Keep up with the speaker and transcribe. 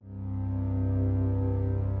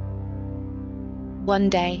One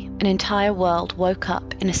day, an entire world woke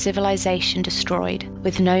up in a civilization destroyed,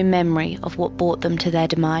 with no memory of what brought them to their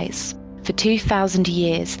demise. For 2,000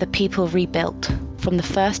 years, the people rebuilt, from the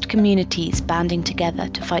first communities banding together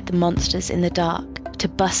to fight the monsters in the dark, to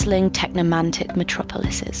bustling technomantic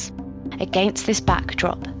metropolises. Against this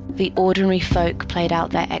backdrop, the ordinary folk played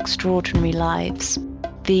out their extraordinary lives.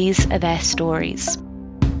 These are their stories.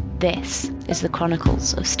 This is the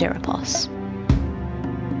Chronicles of Styropos.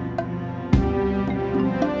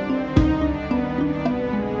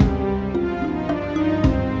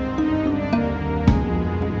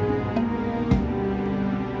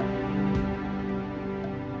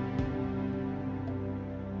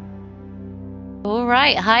 All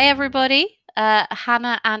right. Hi, everybody.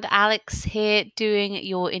 Hannah and Alex here doing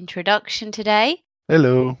your introduction today.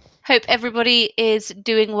 Hello. Hope everybody is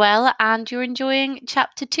doing well and you're enjoying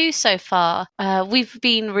Chapter 2 so far. We've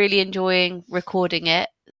been really enjoying recording it,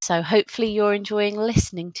 so hopefully you're enjoying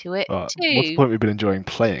listening to it too. What's the point we've been enjoying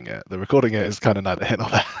playing it? The recording it is kind of neither here nor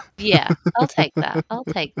there. Yeah, I'll take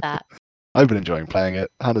that. I've been enjoying playing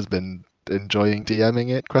it. Hannah's been enjoying DMing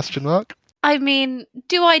it, ? I mean,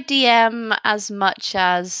 do I DM as much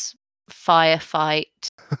as firefight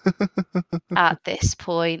at this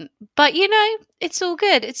point? But you know, it's all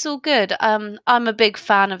good. I'm a big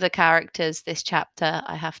fan of the characters this chapter,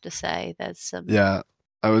 I have to say. There's some Yeah.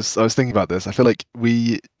 I was thinking about this. I feel like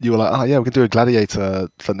you were like, oh yeah, we can do a gladiator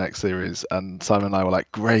for next series, and Simon and I were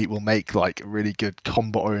like, great, we'll make like really good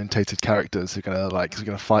combat orientated characters who are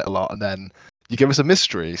gonna fight a lot, and then you give us a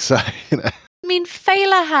mystery. So I mean,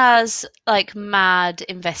 Fela has like mad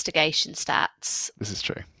investigation stats. This is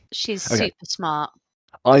true. She's super smart.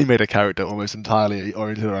 I made a character almost entirely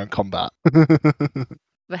oriented around combat.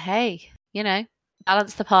 But hey, you know,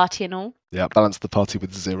 balance the party and all. Yeah, balance the party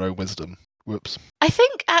with 0 wisdom. Whoops. I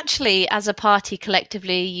think actually, as a party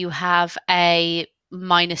collectively, you have a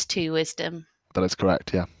 -2 wisdom. That is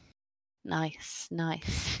correct, yeah. Nice.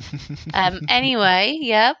 Anyway,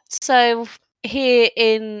 yeah. So here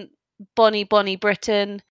in Bonnie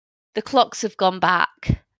Britain, the clocks have gone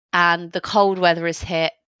back and the cold weather has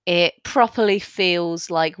hit. It properly feels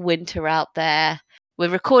like winter out there. We're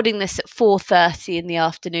recording this at 4:30 in the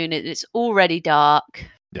afternoon. It's already dark.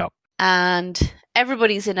 Yep. And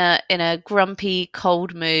everybody's in a grumpy,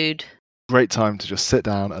 cold mood. Great time to just sit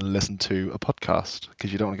down and listen to a podcast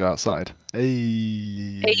because you don't want to go outside.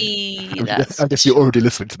 Hey, I guess you're already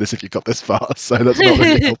listening to this if you got this far, so that's not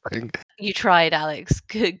really helping. You tried, Alex.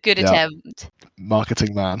 Good attempt.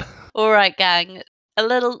 Marketing man. All right, gang. A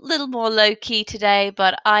little more low key today,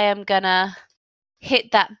 but I am gonna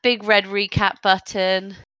hit that big red recap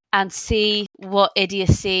button and see what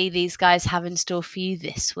idiocy these guys have in store for you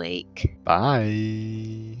this week.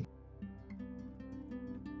 Bye.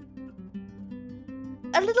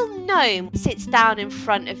 A little gnome sits down in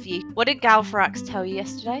front of you. What did Galvarax tell you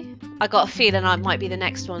yesterday? I got a feeling I might be the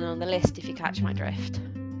next one on the list if you catch my drift.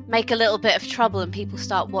 Make a little bit of trouble and people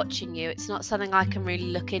start watching you. It's not something I can really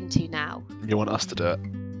look into now. You want us to do it?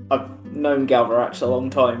 I've known Galvarax a long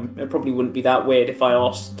time. It probably wouldn't be that weird if I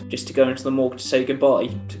asked just to go into the morgue to say goodbye,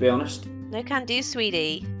 to be honest. No can do,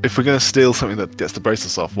 sweetie. If we're going to steal something that gets the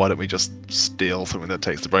bracelets off, why don't we just steal something that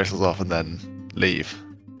takes the bracelets off and then leave?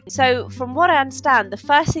 So, from what I understand, the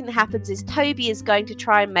first thing that happens is Toby is going to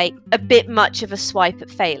try and make a bit much of a swipe at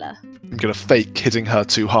Fela. I'm going to fake hitting her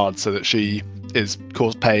too hard so that she is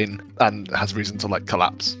caused pain and has reason to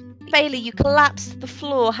collapse. Fela, you collapse to the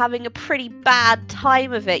floor, having a pretty bad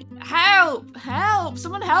time of it. Help!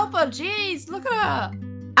 Someone help her! Jeez, look at her!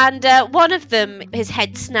 And one of them, his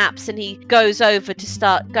head snaps and he goes over to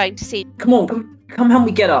start going to see. Come on, come help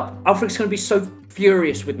me get up. Alfred's going to be so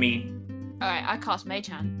furious with me. Alright, I cast Mage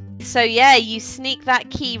Hand. So yeah, you sneak that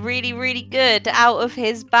key really, really good out of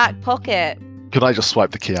his back pocket. Could I just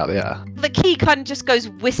swipe the key out of the air? The key kind of just goes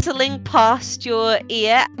whistling past your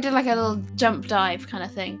ear. I did like a little jump dive kind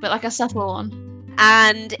of thing, but like a subtle one.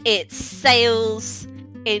 And it sails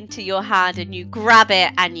into your hand and you grab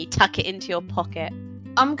it and you tuck it into your pocket.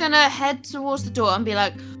 I'm gonna head towards the door and be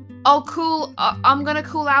like, oh cool, I'm gonna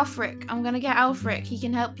call Alfric. I'm gonna get Alfric. He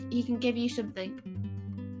can help, he can give you something.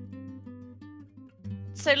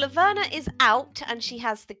 So Laverna is out and she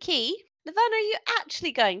has the key. Laverna, are you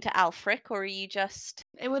actually going to Alfric or are you just...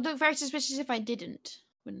 It would look very suspicious if I didn't,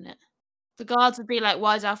 wouldn't it? The guards would be like,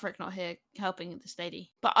 why is Alfric not here helping this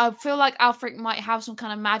lady? But I feel like Alfric might have some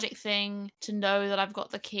kind of magic thing to know that I've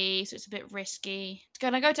got the key, so it's a bit risky. It's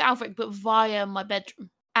gonna go to Alfric, but via my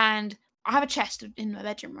bedroom. And I have a chest in my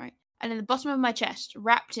bedroom, right? And in the bottom of my chest,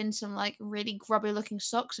 wrapped in some really grubby looking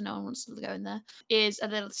socks, and no one wants to go in there, is a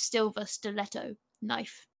little silver stiletto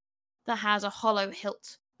knife that has a hollow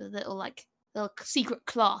hilt with a little the secret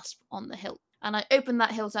clasp on the hilt. And I open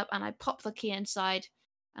that hilt up and I pop the key inside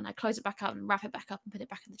and I close it back up and wrap it back up and put it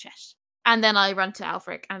back in the chest. And then I run to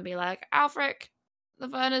Alfric and be like, Alfric,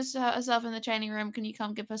 Laverna's hurt herself in the training room. Can you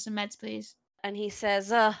come give her some meds, please? And he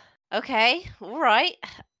says, okay, all right.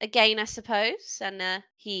 Again, I suppose. And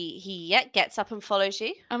he gets up and follows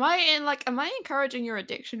you. Am I encouraging your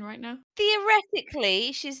addiction right now?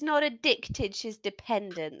 Theoretically, she's not addicted, she's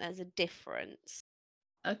dependent. There's a difference.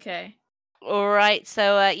 Okay. All right,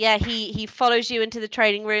 so he follows you into the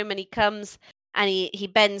training room and he comes and he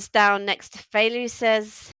bends down next to Fela. He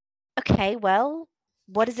says, okay, well,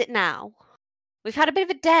 what is it now? We've had a bit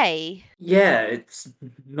of a day. Yeah, it's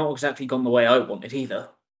not exactly gone the way I wanted either.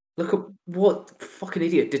 Look at what the fucking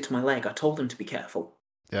idiot did to my leg. I told him to be careful.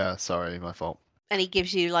 Yeah, sorry, my fault. And he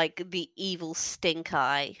gives you like the evil stink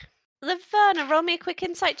eye. Laverna, roll me a quick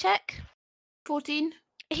insight check. 14.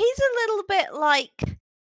 He's a little bit like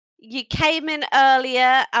you came in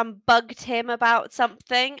earlier and bugged him about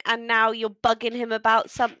something, and now you're bugging him about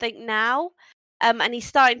something now. And he's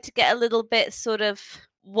starting to get a little bit sort of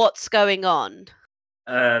what's going on.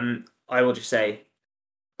 I will just say,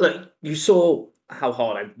 look, you saw how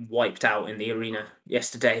hard I wiped out in the arena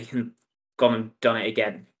yesterday and gone and done it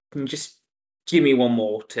again. Can you just give me one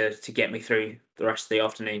more to get me through the rest of the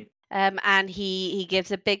afternoon? And he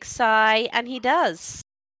gives a big sigh, and he does.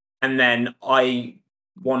 And then I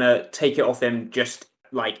want to take it off him just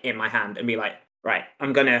like in my hand and be like, right,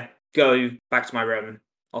 I'm going to go back to my room.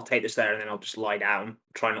 I'll take this there and then I'll just lie down.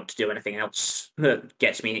 Try not to do anything else that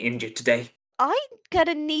gets me injured today. I'm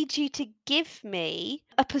gonna need you to give me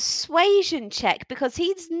a persuasion check because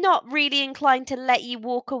he's not really inclined to let you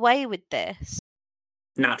walk away with this.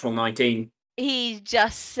 Natural 19. He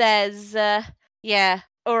just says, yeah,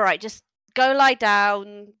 all right, just go lie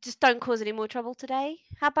down. Just don't cause any more trouble today.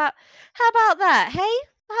 How about that, hey?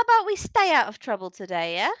 How about we stay out of trouble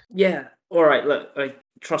today, yeah? Yeah, all right, look,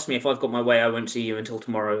 trust me, if I've got my way, I won't see you until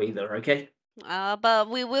tomorrow either, okay? But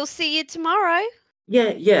we will see you tomorrow.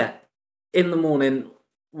 Yeah. In the morning,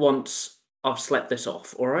 once I've slept this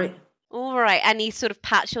off, all right? All right, and he sort of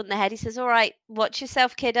pats you on the head. He says, all right, watch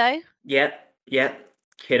yourself, kiddo. Yeah,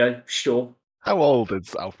 kiddo, sure. How old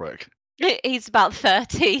is Alfric? He's about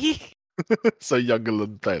 30. So younger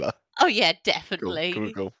than Fela. Oh, yeah, Cool,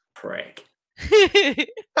 definitely. cool. Prick.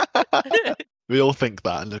 We all think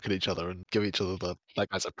that and look at each other and give each other the that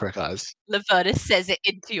guy's a prick eyes. Laverna says it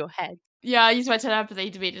into your head. Yeah, I use my telepathy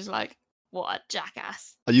to be just like, what a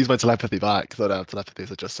jackass. I use my telepathy back because I don't have telepathy,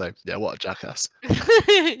 so just say, yeah, what a jackass.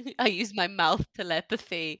 I use my mouth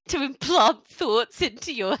telepathy to implant thoughts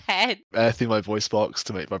into your head. Air through my voice box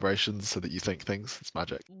to make vibrations so that you think things. It's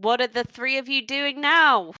magic. What are the three of you doing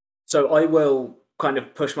now? So I will kind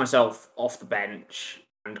of push myself off the bench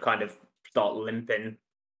and kind of start limping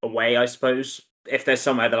away, I suppose. If there's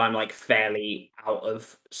somewhere that I'm like fairly out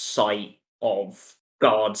of sight of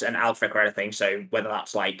guards and Alfric or anything, so whether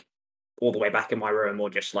that's like all the way back in my room or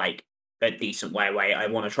just like a decent way away, I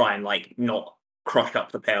want to try and like not crush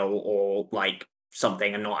up the pill or like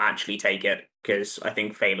something and not actually take it, because I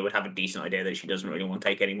think Fela would have a decent idea that she doesn't really want to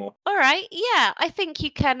take anymore. All right, yeah, I think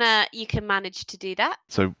you can manage to do that.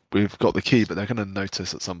 So we've got the key, but they're going to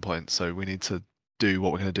notice at some point. So we need to do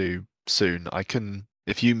what we're going to do soon.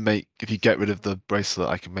 If you get rid of the bracelet,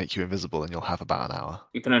 I can make you invisible, and you'll have about an hour.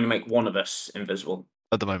 You can only make one of us invisible.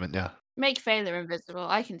 At the moment, yeah. Make Fela invisible.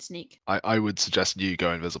 I can sneak. I would suggest you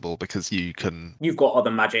go invisible because you can. You've got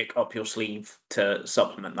other magic up your sleeve to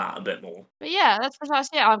supplement that a bit more. But yeah, that's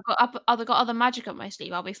precisely it. I've got other magic up my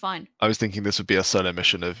sleeve. I'll be fine. I was thinking this would be a solo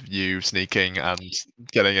mission of you sneaking and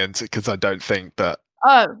getting into, because I don't think that.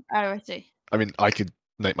 Oh, I see. I mean, I could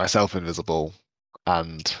make myself invisible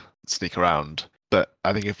and sneak around, but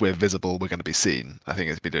I think if we're visible, we're going to be seen. I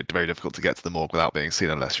think it'd be very difficult to get to the morgue without being seen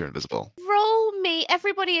unless you're invisible. Roll me,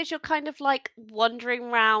 everybody, as you're kind of like wandering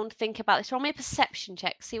around, think about this. Roll me a perception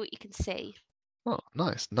check, see what you can see. Oh,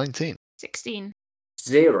 nice. 19. 16.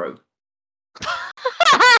 0.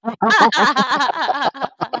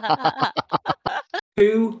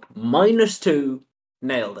 2 minus 2.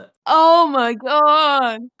 Nailed it. Oh my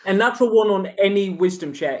god. A natural 1 on any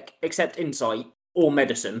wisdom check except insight or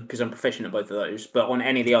medicine, because I'm proficient at both of those. But on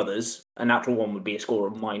any of the others, a natural 1 would be a score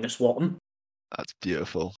of -1. That's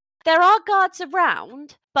beautiful. There are guards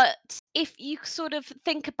around, but if you sort of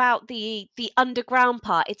think about the underground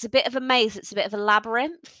part, it's a bit of a maze, it's a bit of a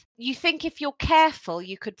labyrinth. You think if you're careful,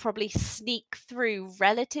 you could probably sneak through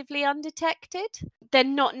relatively undetected. They're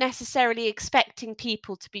not necessarily expecting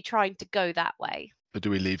people to be trying to go that way. But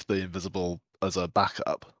do we leave the invisible as a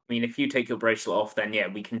backup? I mean, if you take your bracelet off, then yeah,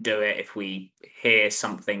 we can do it if we hear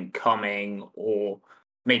something coming or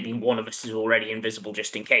maybe one of us is already invisible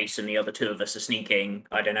just in case, and the other two of us are sneaking.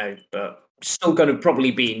 I don't know, but still going to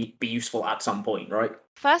probably be useful at some point, right?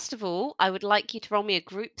 First of all, I would like you to roll me a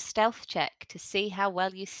group stealth check to see how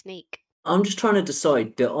well you sneak. I'm just trying to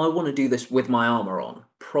decide, do I want to do this with my armor on?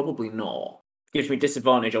 Probably not. Gives me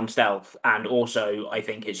disadvantage on stealth, and also I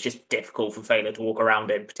think it's just difficult for Fela to walk around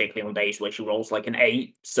in, particularly on days where she rolls like an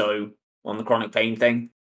 8, so on the chronic pain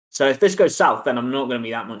thing. So if this goes south, then I'm not going to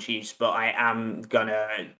be that much use, but I am going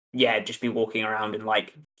to, just be walking around in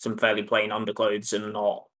like some fairly plain underclothes and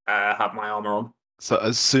not have my armor on. So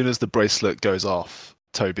as soon as the bracelet goes off,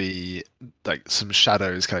 Toby, like some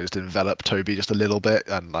shadows kind of just envelop Toby just a little bit,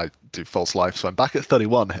 and I do false life, so I'm back at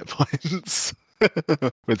 31 hit points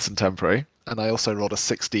with some temporary. And I also rolled a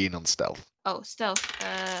 16 on stealth. Oh, stealth.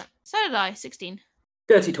 So did I. 16.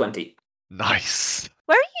 Dirty 20. Nice.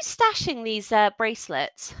 Where are you stashing these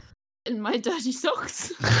bracelets? In my dirty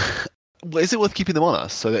socks. Well, is it worth keeping them on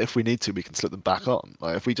us so that if we need to, we can slip them back on?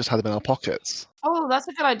 Like if we just had them in our pockets. Oh, that's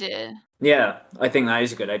a good idea. Yeah, I think that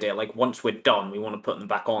is a good idea. Like, once we're done, we want to put them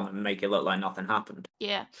back on and make it look like nothing happened.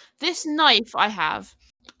 Yeah. This knife I have,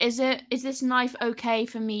 is this knife okay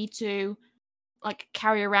for me to like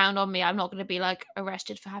carry around on me? I'm not going to be like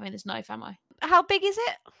arrested for having this knife, am I? How big is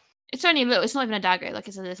it? It's only a little. It's not even a dagger. Like,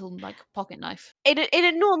 it's a little like pocket knife. In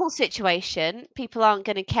a normal situation, people aren't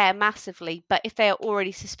going to care massively, but if they are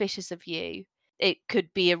already suspicious of you, it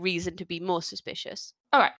could be a reason to be more suspicious.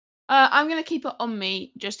 All right. I'm going to keep it on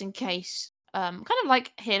me just in case. Kind of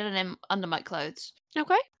like hidden under my clothes.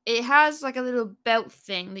 Okay. It has like a little belt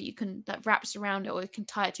thing that wraps around it, or you can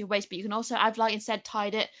tie it to your waist. But you can also, I've like instead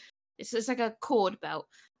tied it. It's like a cord belt,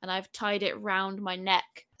 and I've tied it round my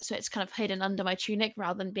neck, so it's kind of hidden under my tunic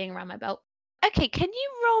rather than being around my belt. Okay, can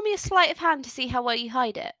you roll me a sleight of hand to see how well you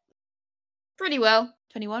hide it? Pretty well.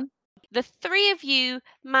 21. The three of you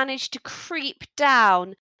manage to creep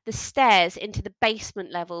down the stairs into the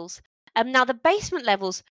basement levels. Now, the basement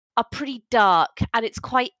levels are pretty dark and it's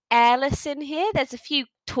quite airless in here. There's a few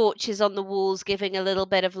torches on the walls giving a little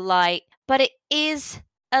bit of light, but it is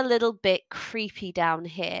a little bit creepy down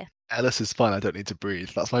here. Ellis is fine, I don't need to breathe.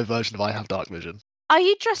 That's my version of I have dark vision. Are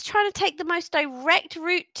you just trying to take the most direct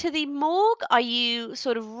route to the morgue? Are you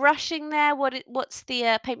sort of rushing there? What's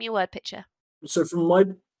the paint me a word picture? So from my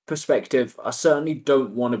perspective, I certainly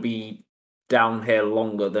don't want to be down here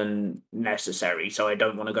longer than necessary, so I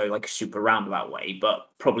don't want to go like a super roundabout way, but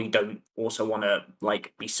probably don't also want to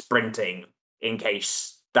like be sprinting in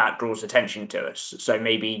case that draws attention to us. So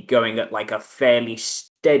maybe going at like a fairly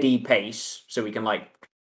steady pace so we can like,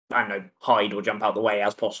 I don't know, hide or jump out the way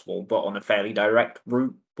as possible, but on a fairly direct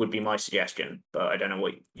route would be my suggestion. But I don't know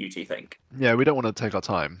what you two think. Yeah, we don't want to take our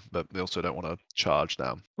time, but we also don't want to charge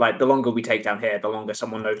down. Like, the longer we take down here, the longer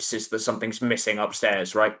someone notices that something's missing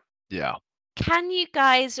upstairs, right? Yeah. Can you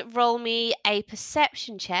guys roll me a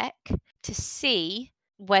perception check to see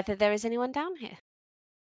whether there is anyone down here?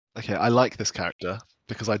 Okay, I like this character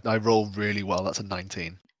because I roll really well. That's a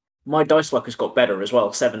 19. My dice luck has got better as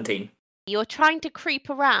well, 17. You're trying to creep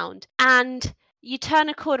around and you turn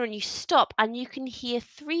a corner and you stop and you can hear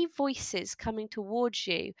three voices coming towards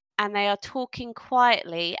you and they are talking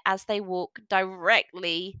quietly as they walk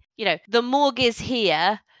directly. You know, the morgue is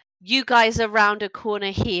here. You guys are round a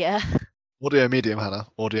corner here. Audio medium, Hannah.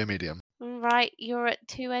 Audio medium. Right, you're at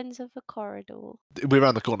two ends of a corridor. We're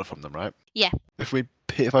around the corner from them, right? Yeah. If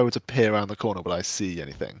I were to peer around the corner, would I see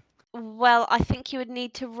anything? Well, I think you would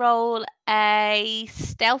need to roll a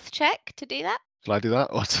stealth check to do that. Shall I do that,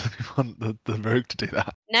 or do you want the rogue to do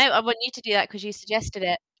that? No, I want you to do that because you suggested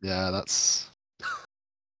it. Yeah, that's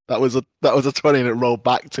that was a 20 and it rolled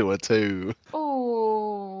back to a 2.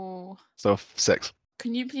 Oh. So 6.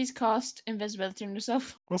 Can you please cast invisibility on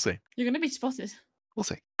yourself? We'll see. You're going to be spotted. We'll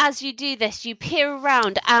see. As you do this, you peer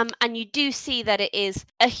around and you do see that it is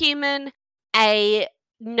a human, a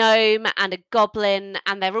gnome and a goblin,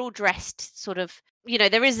 and they're all dressed sort of, you know,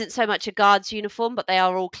 there isn't so much a guard's uniform, but they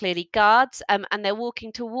are all clearly guards, and they're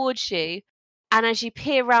walking towards you. And as you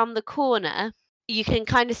peer around the corner, you can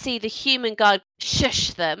kind of see the human guard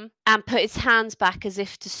shush them and put his hands back as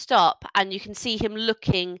if to stop. And you can see him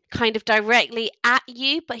looking kind of directly at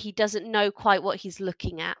you, but he doesn't know quite what he's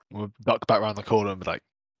looking at. We'll duck back around the corner and be like,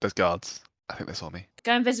 "There's guards. I think they saw me.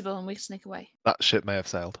 Go invisible and we can sneak away. That ship may have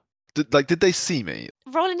sailed." Did they see me?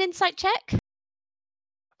 Roll an insight check.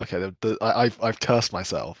 Okay, I've cursed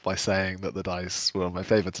myself by saying that the dice were in my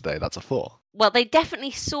favour today. That's a 4. Well, they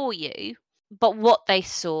definitely saw you, but what they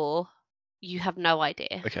saw, you have no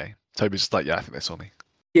idea. Okay, Toby's just like, yeah, I think they saw me.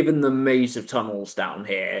 Given the maze of tunnels down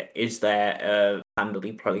here, is there a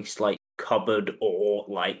handily placed like cupboard or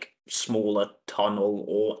or like smaller tunnel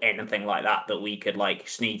or anything like that we could like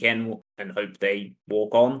sneak in and hope they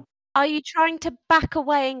walk on? Are you trying to back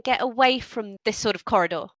away and get away from this sort of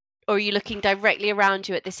corridor? Or are you looking directly around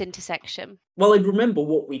you at this intersection? Well, I remember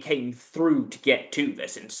what we came through to get to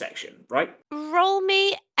this intersection, right? Roll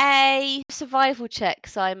me a survival check,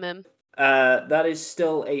 Simon. That is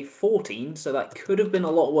still a 14, so that could have been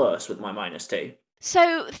a lot worse with my -2.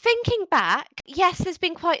 So, thinking back, yes, there's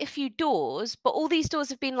been quite a few doors, but all these doors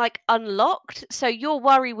have been like unlocked. So, your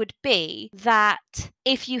worry would be that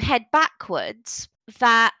if you head backwards,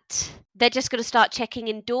 that they're just going to start checking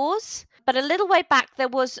in doors. But a little way back, there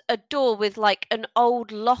was a door with like an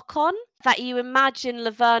old lock on that you imagine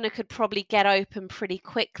Laverna could probably get open pretty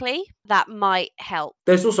quickly. That might help.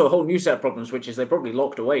 There's also a whole new set of problems, which is they probably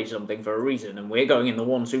locked away something for a reason, and we're going in the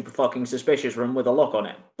one super fucking suspicious room with a lock on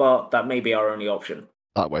it. But that may be our only option.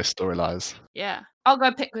 That way story lies. Yeah. I'll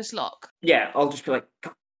go pick this lock. Yeah, I'll just be like,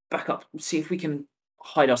 back up, see if we can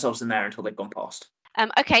hide ourselves in there until they've gone past.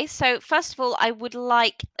 Okay, so first of all, I would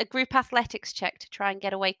like a group athletics check to try and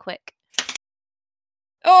get away quick.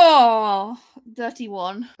 Oh, dirty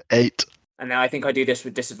one. 8. And now I think I do this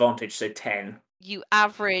with disadvantage, so 10. You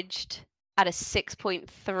averaged at a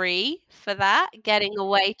 6.3 for that getting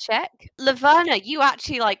away check. Laverna, you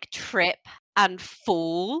actually like trip and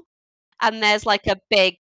fall, and there's like a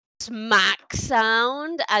big smack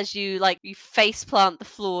sound as you face plant the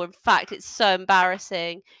floor. In fact, it's so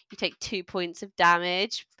embarrassing. You take 2 points of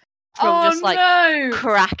damage from just like no!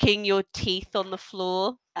 cracking your teeth on the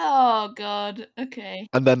floor. Oh god. Okay.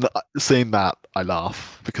 And then seeing that, I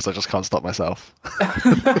laugh because I just can't stop myself.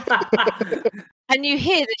 And you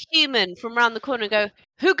hear the human from around the corner go,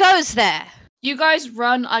 "Who goes there?" You guys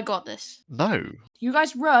run. I got this. No. You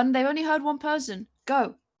guys run. They've only heard one person.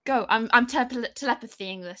 Go. Go. I'm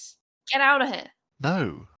telepathying this. Get out of here.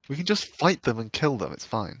 No. We can just fight them and kill them. It's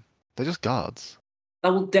fine. They're just guards.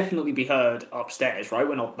 That will definitely be heard upstairs, right?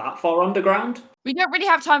 We're not that far underground. We don't really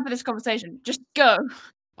have time for this conversation. Just go.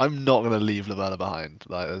 I'm not going to leave Laverna behind.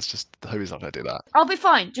 Like, it's just, Hobie's not going to do that. I'll be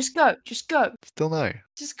fine. Just go. Just go. Still no.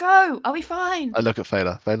 Just go. I'll be fine. I look at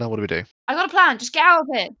Fela. Fela, what do we do? I got a plan. Just get out of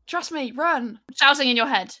here. Trust me. Run. Shouting in your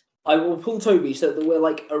head. I will pull Toby so that we're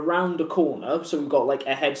like around a corner, so we've got like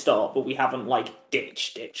a head start, but we haven't like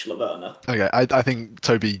ditch Laverna. Okay, I think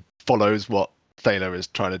Toby follows what Fela is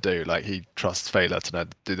trying to do. Like, he trusts Fela to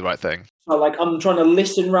do the right thing. So like I'm trying to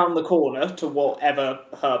listen round the corner to whatever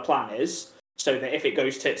her plan is, so that if it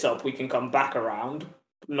goes tits up, we can come back around.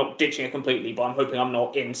 Not ditching it completely, but I'm hoping I'm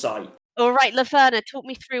not in sight. All right, Laverna, talk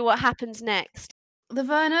me through what happens next.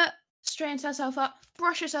 Laverna straightens herself up,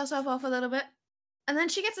 brushes herself off a little bit, and then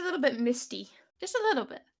she gets a little bit misty. Just a little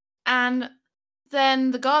bit. And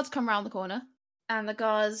then the guards come around the corner, and the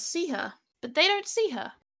guards see her. But they don't see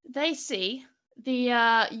her. They see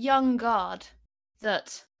the young guard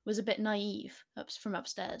that was a bit naive from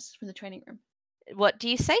upstairs, from the training room. What do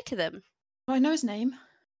you say to them? Oh, I know his name.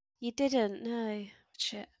 You didn't, no.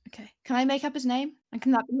 Shit. Okay. Can I make up his name? And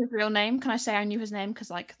can that be his real name? Can I say I knew his name? Because,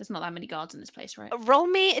 like, there's not that many guards in this place, right? Roll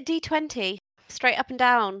me a d20. Straight up and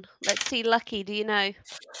down. Let's see, Lucky, do you know?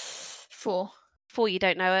 4. 4, you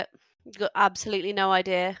don't know it. You've got absolutely no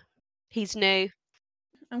idea. He's new.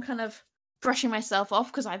 I'm kind of brushing myself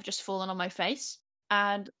off because I've just fallen on my face.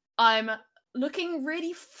 And I'm looking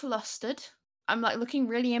really flustered. I'm like looking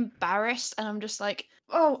really embarrassed, and I'm just like,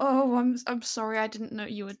 I'm sorry, I didn't know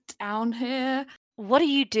you were down here. What are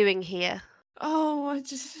you doing here? Oh,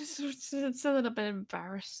 it's a little bit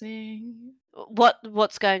embarrassing.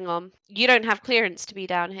 What's going on? You don't have clearance to be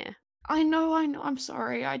down here. I know, I'm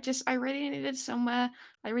sorry. I really needed somewhere.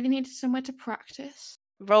 I really needed somewhere to practice.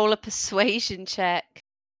 Roll a persuasion check.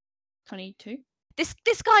 22.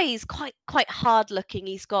 This guy is quite hard looking.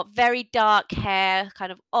 He's got very dark hair,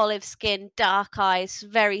 kind of olive skin, dark eyes,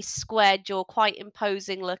 very square jaw, quite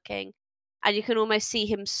imposing looking. And you can almost see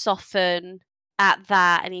him soften at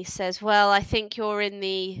that, and he says, "Well, I think you're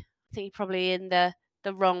probably in the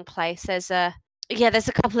wrong place. There's a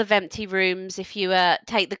couple of empty rooms. If you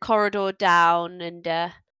take the corridor down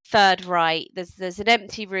and third right, there's an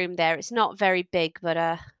empty room there. It's not very big, but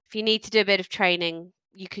if you need to do a bit of training,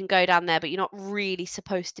 you can go down there, but you're not really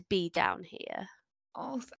supposed to be down here."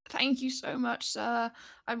 Oh, thank you so much, sir.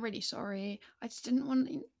 I'm really sorry. I just didn't want.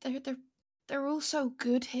 They're all so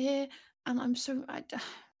good here, and I'm so.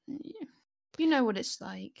 You know what it's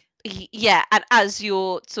like. Yeah, and as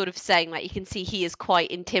you're sort of saying that, you can see he is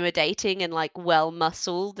quite intimidating and like well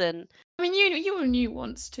muscled, and I mean, you knew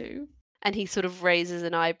once too. And he sort of raises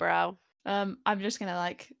an eyebrow. I'm just gonna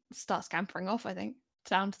like start scampering off, I think,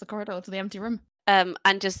 down to the corridor to the empty room. And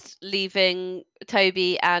just leaving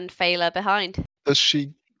Toby and Fela behind. Does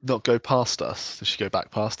she not go past us? Does she go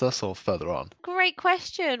back past us or further on? Great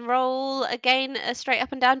question. Roll again a straight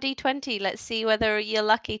up and down d20. Let's see whether you're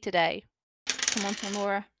lucky today. Come on,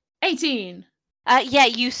 Tamora. 18. Yeah,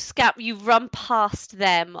 you run past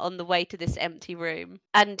them on the way to this empty room.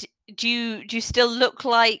 And do you still look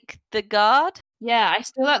like the guard? Yeah, I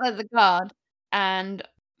still look like the guard. And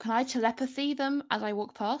can I telepathy them as I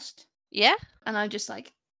walk past? Yeah? And I'm just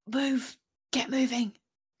like, move, get moving,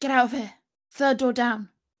 get out of here. Third door down,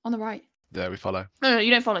 on the right. Yeah, we follow. No, you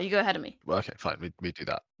don't follow. You go ahead of me. Well, okay, fine. We do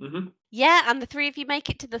that. Mm-hmm. Yeah, and the three of you make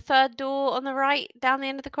it to the third door on the right down the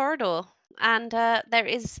end of the corridor. And there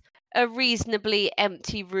is a reasonably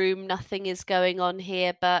empty room. Nothing is going on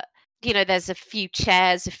here, but, there's a few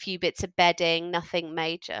chairs, a few bits of bedding, nothing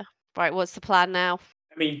major. Right, what's the plan now?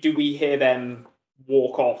 I mean, do we hear them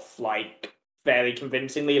walk off, like, fairly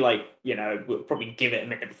convincingly? Like, we'll probably give it a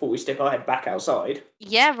minute before we stick our head back outside.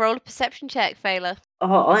 Yeah, roll a perception check, Fela.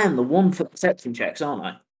 Oh, I am the one for perception checks, aren't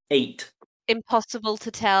I? 8. Impossible to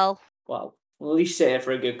tell. Well, we'll at least sit here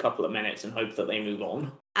for a good couple of minutes and hope that they move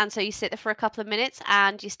on. And so you sit there for a couple of minutes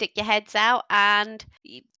and you stick your heads out and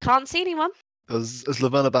you can't see anyone. Is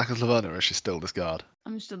Laverna back as Laverna, or is she still this guard?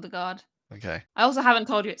 I'm still the guard. Okay. I also haven't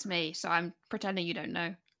told you it's me, so I'm pretending you don't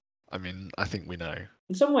know. I mean, I think we know.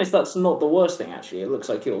 In some ways, that's not the worst thing, actually. It looks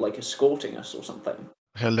like you're, like, escorting us or something.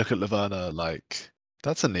 I look at Laverna like,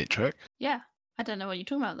 that's a neat trick. Yeah, I don't know what you're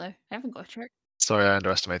talking about, though. I haven't got a trick. Sorry, I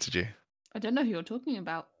underestimated you. I don't know who you're talking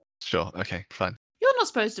about. Sure, okay, fine. You're not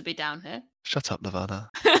supposed to be down here. Shut up, Laverna.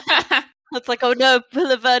 It's like, oh no,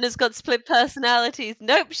 Laverna's got split personalities.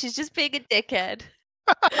 Nope, she's just being a dickhead.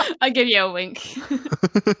 I give you a wink.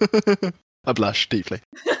 I blush deeply.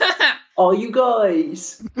 Oh, you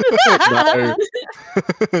guys! No,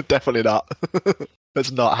 definitely not.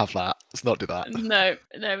 Let's not have that. Let's not do that.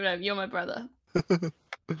 No, you're my brother.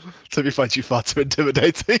 So we find you far too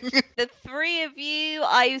intimidating. The three of you,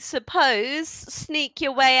 I suppose, sneak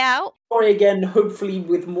your way out. Try again, hopefully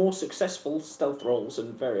with more successful stealth rolls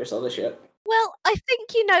and various other shit. Well, I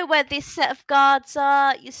think you know where this set of guards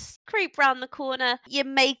are. You creep round the corner. You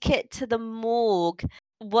make it to the morgue.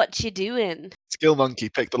 What you doing? Skill monkey,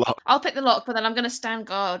 pick the lock. I'll pick the lock, but then I'm going to stand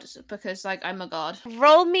guard because, I'm a guard.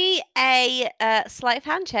 Roll me a sleight of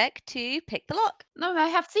hand check to pick the lock. No, I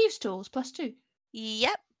have thieves' tools, +2.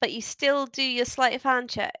 Yep, but you still do your sleight of hand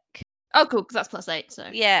check. Oh, cool, because that's +8, so.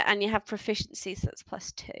 Yeah, and you have proficiency, so that's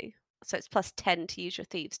 +2. So it's +10 to use your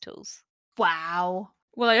thieves' tools. Wow.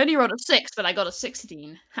 Well, I only rolled a 6, but I got a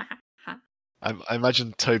 16. I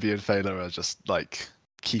imagine Toby and Fela are just like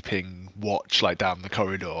keeping watch like down the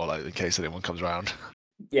corridor, like in case anyone comes around.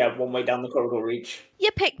 Yeah, one way down the corridor each.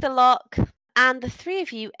 You pick the lock, and the three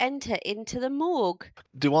of you enter into the morgue.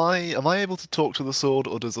 Am I able to talk to the sword,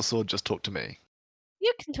 or does the sword just talk to me?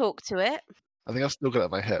 You can talk to it, I think I've still got it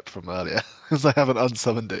at my hip from earlier, because I haven't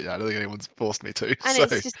unsummoned it yet. I don't think anyone's forced me to. and So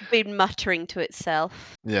it's just been muttering to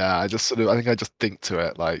itself. yeah, I think I just think to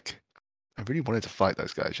it like, I really wanted to fight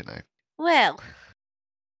those guys, you know. Well,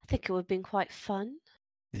 I think it would have been quite fun.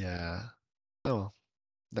 Yeah. Oh, well,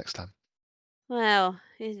 next time. Well,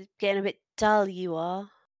 it's getting a bit dull, you are.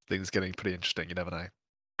 Things getting pretty interesting. You never know.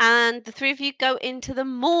 And the three of you go into the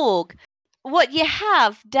morgue. What you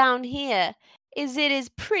have down here is it is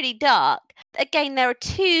pretty dark. Again, there are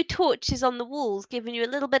 2 torches on the walls giving you a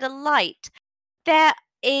little bit of light. There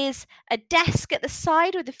is a desk at the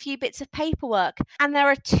side with a few bits of paperwork, and there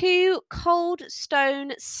are 2 cold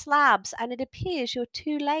stone slabs, and it appears you're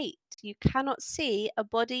too late. You cannot see a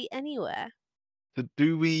body anywhere. So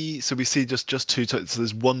we see just 2. So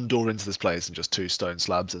there's one door into this place and just 2 stone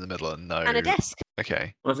slabs in the middle and no. And a desk.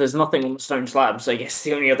 Okay. Well, if there's nothing on the stone slabs, I guess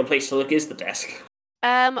the only other place to look is the desk.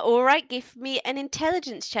 All right, give me an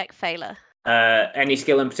intelligence check, Fela. Any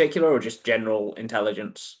skill in particular, or just general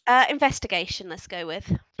intelligence? Investigation, let's go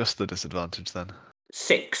with. Just the disadvantage then.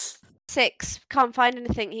 6. 6. Can't find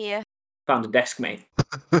anything here. Found a desk, mate.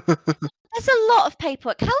 There's a lot of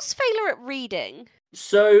paperwork. How's Fela at reading?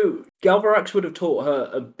 So, Galvarax would have taught her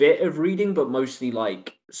a bit of reading, but mostly,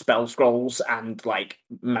 like, spell scrolls and, like,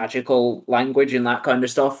 magical language and that kind of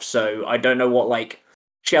stuff. So, I don't know what, like...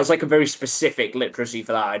 She has, like, a very specific literacy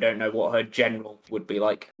for that. I don't know what her general would be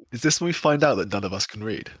like. Is this when we find out that none of us can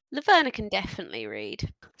read? Laverna can definitely read.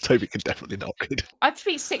 Toby can definitely not read. I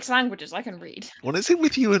speak 6 languages, I can read. What is it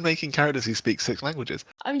with you and making characters who speak 6 languages?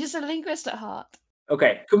 I'm just a linguist at heart.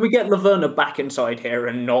 Okay, can we get Laverna back inside here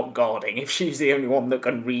and not guarding if she's the only one that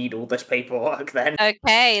can read all this paperwork then?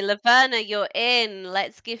 Okay, Laverna, you're in.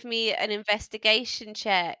 Let's give me an investigation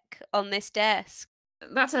check on this desk.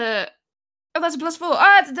 That's a +4.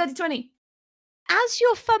 Ah, it's a dirty 20. As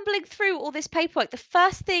you're fumbling through all this paperwork, the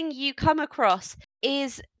first thing you come across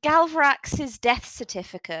is Galvarax's death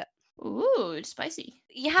certificate. Ooh, it's spicy.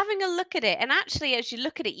 You're having a look at it, and actually, as you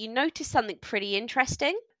look at it, you notice something pretty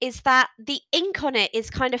interesting, is that the ink on it is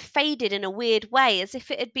kind of faded in a weird way, as if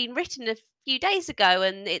it had been written a few days ago,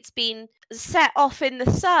 and it's been set off in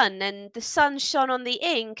the sun, and the sun shone on the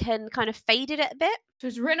ink and kind of faded it a bit. So it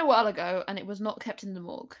was written a while ago, and it was not kept in the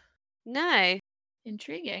morgue. No.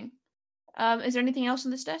 Intriguing. Is there anything else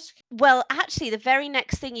on this desk? Well, actually, the very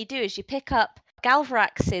next thing you do is you pick up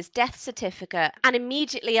Galvarax's death certificate, and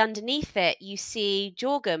immediately underneath it, you see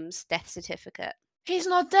Jorgum's death certificate. He's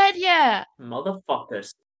not dead yet.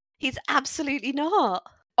 Motherfuckers. He's absolutely not.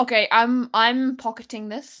 Okay, I'm pocketing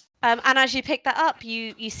this. And as you pick that up,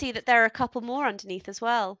 you see that there are a couple more underneath as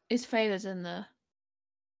well. Is Fela's in there?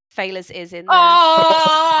 Fela's is in there.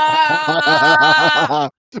 Oh!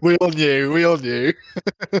 We all knew.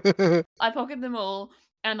 I pocket them all,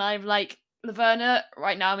 and I'm like, Laverna,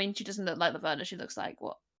 right now, I mean, she doesn't look like Laverna, she looks like,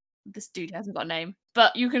 what? This dude hasn't got a name.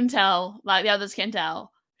 But you can tell, like the others can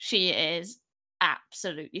tell, she is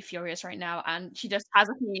absolutely furious right now, and she just has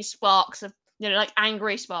a few sparks of, like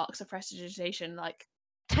angry sparks of prestidigitation, like.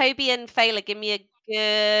 Toby and Fela, give me a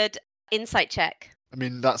good insight check. I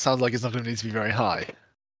mean, that sounds like it's not going to need to be very high.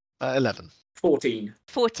 11. 14.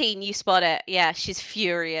 14, you spot it. Yeah, she's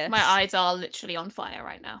furious. My eyes are literally on fire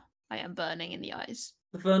right now. I am burning in the eyes.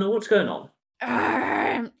 Verna, what's going on?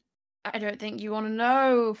 I don't think you want to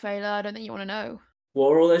know, Fela. I don't think you want to know. What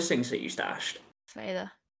are all those things that you stashed?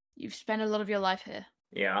 Fela, you've spent a lot of your life here.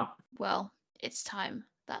 Yeah. Well, it's time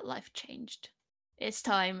that life changed. It's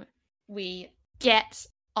time we get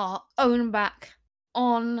our own back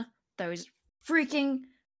on those freaking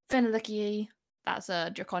Feneliki. That's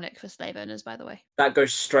Draconic for slave owners, by the way. That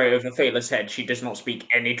goes straight over Fela's head. She does not speak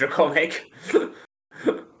any Draconic.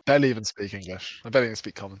 Barely even speak English. I barely even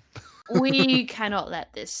speak Common. We cannot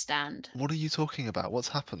let this stand. What are you talking about? What's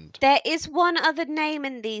happened? There is one other name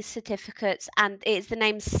in these certificates, and it's the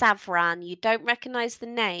name Savran. You don't recognise the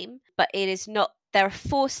name, but it is not. There are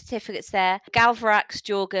 4 certificates there: Galvarax,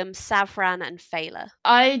 Jorgum, Savran, and Fela.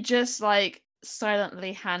 I just,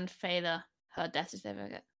 silently hand Fela her death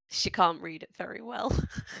certificate. She can't read it very well.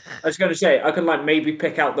 I was going to say, I can maybe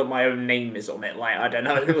pick out that my own name is on it. I don't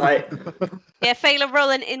know. Yeah, Fela, roll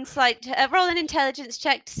an intelligence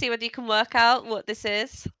check to see whether you can work out what this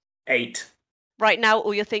is. 8. Right now,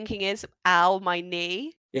 all you're thinking is, ow, my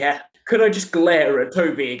knee. Yeah. Could I just glare at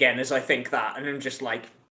Toby again as I think that, and I'm just like,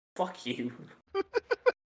 fuck you.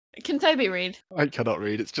 Can Toby read? I cannot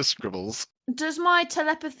read. It's just scribbles. Does my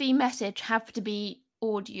telepathy message have to be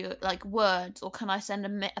audio, like words, or can I send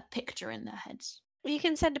a picture in their heads? You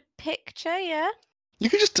can send a picture, yeah? You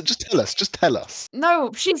can just tell us. Just tell us.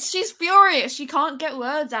 No, she's furious. She can't get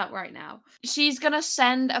words out right now. She's gonna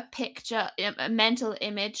send a picture, a mental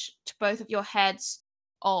image to both of your heads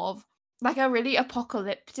of a really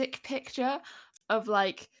apocalyptic picture of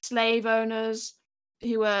slave owners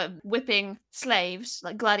who are whipping slaves,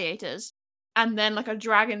 like gladiators, and then a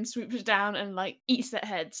dragon swoops down and eats their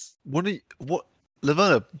heads. What?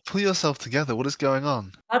 Laverna, pull yourself together. What is going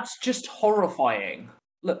on? That's just horrifying.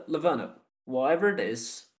 Look, Laverna, whatever it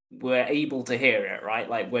is, we're able to hear it,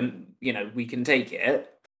 right? When, we can take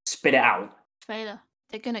it, spit it out. Fela,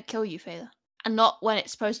 they're gonna kill you, Fela. And not when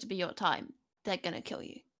it's supposed to be your time. They're gonna kill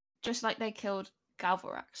you. Just like they killed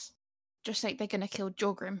Galvarax. Just like they're gonna kill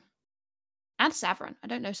Jorgrim. And Savran. I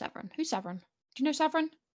don't know Savran. Who's Savran? Do you know Savran?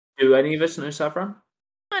 Do any of us know Savran?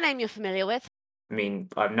 A name you're familiar with. I mean,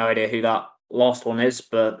 I have no idea who that last one is,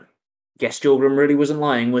 but guess Jorgrim really wasn't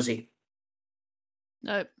lying, was he?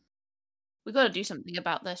 Nope. We gotta do something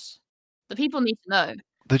about this. The people need to know.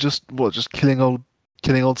 They're just killing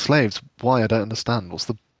old slaves. Why? I don't understand. What's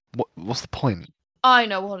the point? I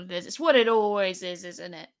know what it is. It's what it always is,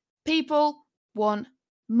 isn't it? People want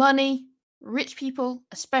money. Rich people,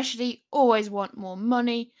 especially, always want more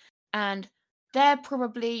money. And they're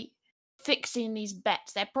probably fixing these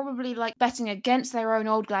bets. They're probably betting against their own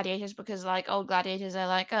old gladiators because old gladiators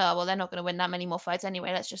are oh, well, they're not going to win that many more fights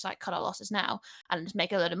anyway. Let's just cut our losses now and just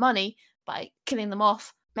make a load of money by killing them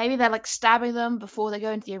off. Maybe they're stabbing them before they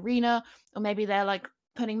go into the arena, or maybe they're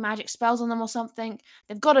putting magic spells on them or something.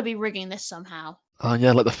 They've got to be rigging this somehow. Oh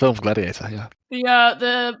yeah, like the film Gladiator. Yeah.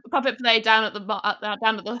 The puppet play down at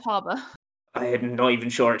the harbour. I'm not even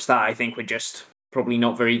sure it's that. I think we're just probably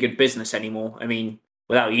not very good business anymore. I mean,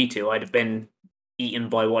 without you two, I'd have been eaten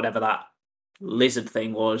by whatever that lizard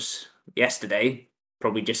thing was yesterday.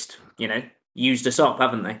 Probably just, used us up,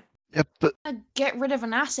 haven't they? Yeah, but Get rid of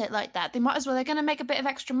an asset like that. They might as well. They're going to make a bit of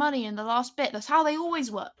extra money in the last bit. That's how they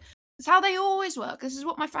always work. This is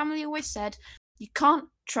what my family always said. You can't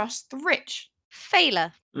trust the rich.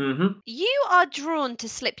 Fela, Mm-hmm. you are drawn to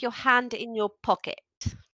slip your hand in your pocket.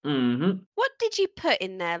 Mm-hmm. What did you put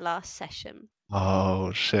in there last session?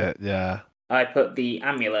 Oh shit, yeah. I put the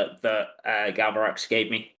amulet that Galvarax gave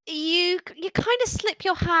me. You kind of slip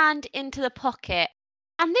your hand into the pocket,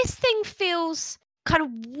 and this thing feels kind of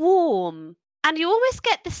warm. And you almost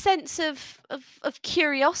get the sense of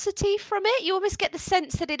curiosity from it. You almost get the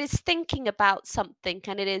sense that it is thinking about something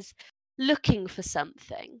and it is looking for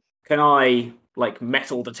something. Can I like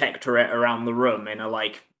metal detector it around the room in a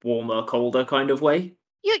like warmer, colder kind of way?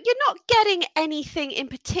 You're not getting anything in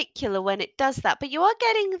particular when it does that, but you are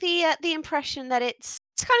getting the impression that it's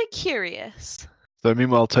kind of curious. So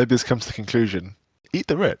meanwhile, Tobias comes to the conclusion: eat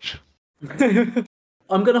the rich.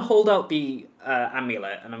 I'm going to hold out the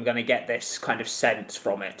amulet and I'm going to get this kind of scent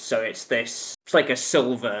from it. So it's like a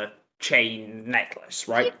silver chain necklace,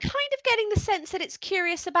 right? You're kind of getting the sense that it's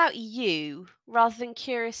curious about you rather than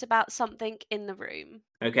curious about something in the room.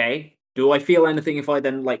 Okay. Do I feel anything if I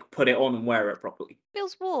then like put it on and wear it properly? It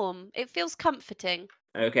feels warm. It feels comforting.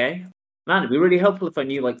 Okay. Man, it'd be really helpful if I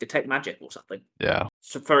knew like detect magic or something. Yeah.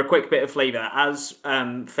 So for a quick bit of flavour, as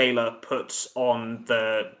Fela puts on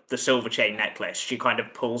the silver chain necklace, she kind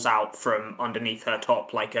of pulls out from underneath her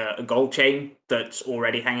top like a gold chain that's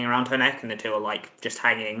already hanging around her neck, and the two are like just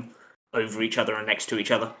hanging over each other and next to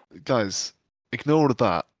each other. Guys, ignore all of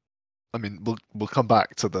that. I mean, we'll come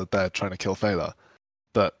back to they're trying to kill Fela.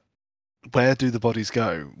 But where do the bodies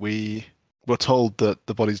go? We're told that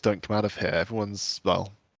the bodies don't come out of here.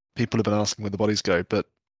 People have been asking where the bodies go, but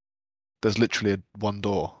there's literally one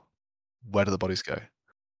door. Where do the bodies go?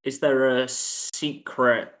 Is there a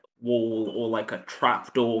secret wall or like a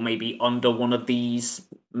trap door maybe under one of these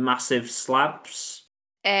massive slabs?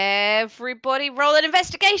 Everybody roll an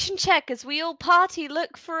investigation check as we all party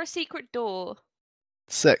look for a secret door.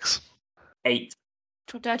 6. 8.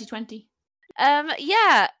 Dirty 20.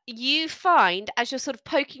 Yeah, you find, as you're sort of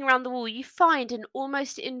poking around the wall, you find an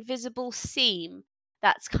almost invisible seam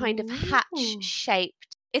that's kind of Ooh.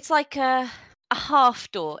 hatch-shaped. It's like a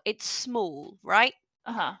half door. It's small, right?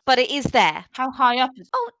 Uh-huh. But it is there. How high up is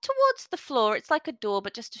it? Oh, towards the floor. It's like a door,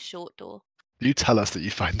 but just a short door. You tell us that you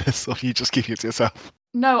find this, or you just keeping it to yourself?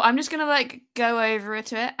 No, I'm just gonna like go over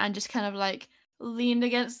to it and just kind of like lean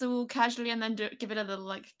against the wall casually and then give it a little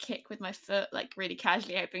like kick with my foot, like really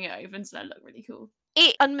casually, hoping it opens and I look really cool.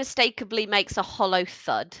 It unmistakably makes a hollow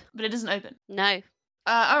thud. But it doesn't open. No.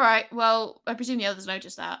 Alright, well, I presume the others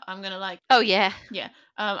noticed that. I'm gonna like Oh, yeah.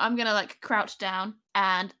 I'm gonna like crouch down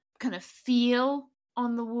and kind of feel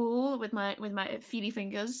on the wall with my feely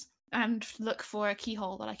fingers and look for a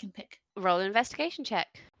keyhole that I can pick. Roll an investigation check.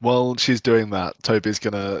 While she's doing that, Toby's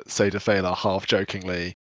gonna say to Fela, half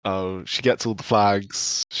jokingly, "Oh, she gets all the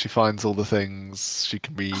flags. She finds all the things she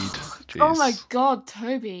can read." Oh my Jeez. god,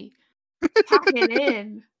 Toby. Pack it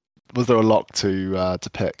in. Was there a lock to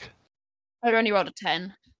pick? I only rolled a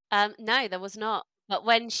 10. No, there was not. But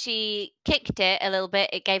when she kicked it a little bit,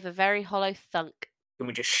 it gave a very hollow thunk. Can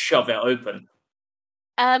we just shove it open?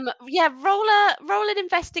 Yeah, roll an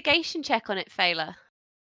investigation check on it, Fela.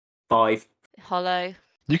 5. Hollow.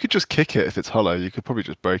 You could just kick it if it's hollow. You could probably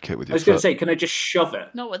just break it with I your was going to foot. say, can I just shove it?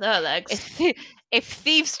 Not with her legs. If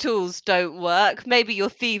thieves' tools don't work, maybe your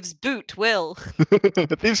thieves' boot will.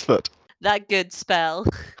 Thieves' foot. That good spell.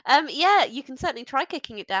 Yeah, you can certainly try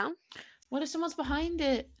kicking it down. What if someone's behind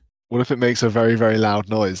it? What if it makes a very, very loud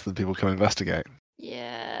noise that people come investigate?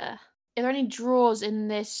 Yeah. Are there any drawers in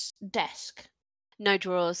this desk? No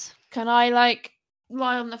drawers. Can I like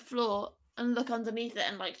lie on the floor and look underneath it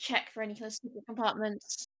and like check for any kind of secret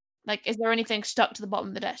compartments? Like, is there anything stuck to the bottom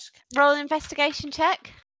of the desk? Roll an investigation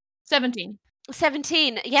check. 17.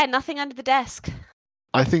 17. Yeah, nothing under the desk.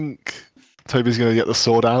 I think Toby's going to get the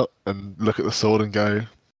sword out and look at the sword and go,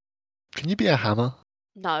 "Can you be a hammer?"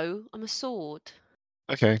 No, I'm a sword.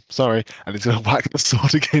 Okay, sorry. And he's going to whack the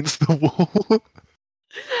sword against the wall.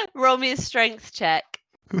 Roll me a strength check.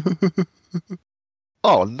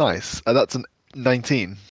 Oh, nice. That's a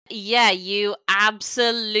 19. Yeah, you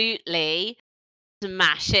absolutely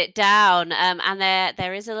smash it down. And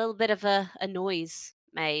there is a little bit of a noise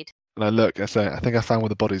made. And I look, I say, "I think I found where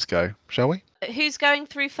the bodies go. Shall we?" Who's going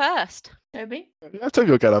through first? Toby? Yeah,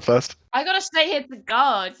 Toby will get up first. I gotta stay here to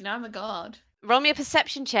guard. You know, I'm a guard. Roll me a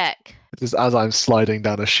perception check. This is as I'm sliding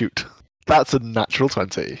down a chute. That's a natural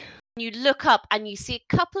 20. You look up and you see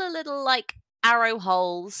a couple of little like arrow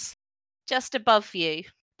holes just above you.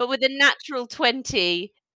 But with a natural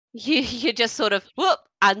 20, you just sort of whoop,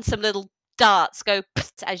 and some little darts go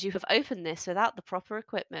as you have opened this without the proper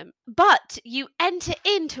equipment. But you enter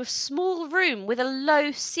into a small room with a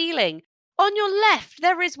low ceiling. On your left,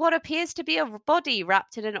 there is what appears to be a body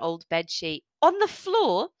wrapped in an old bedsheet. On the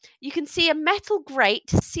floor, you can see a metal grate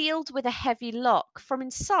sealed with a heavy lock. From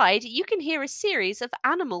inside, you can hear a series of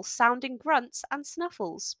animal-sounding grunts and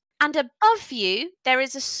snuffles. And above you, there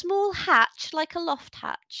is a small hatch like a loft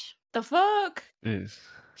hatch. The fuck? Yes.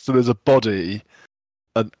 So there's a body,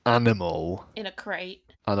 an animal, In a crate.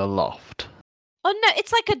 and a loft. Oh no,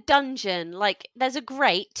 it's like a dungeon. Like there's a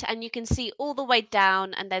grate and you can see all the way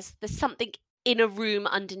down and there's something in a room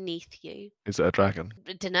underneath you. Is it a dragon?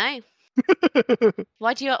 I dunno.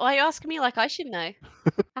 Why are you asking me like I should know?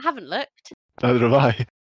 I haven't looked. Neither have I.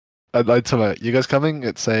 I'd tell her, you guys coming?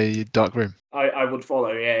 It's a dark room. I would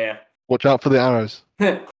follow, yeah. Watch out for the arrows.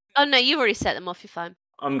 Oh no, you've already set them off, you're fine.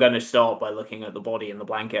 I'm going to start by looking at the body in the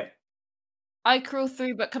blanket. I crawl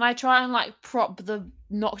through, but can I try and like prop the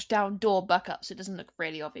knocked down door back up so it doesn't look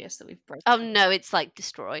really obvious that we've broken Oh it? no, it's like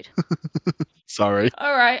destroyed. Sorry.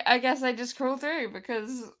 Alright, I guess I just crawl through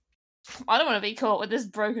because I don't want to be caught with this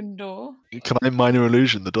broken door. Can I minor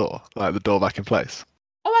illusion the door? Like the door back in place?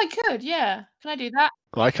 Oh, I could, yeah. Can I do that?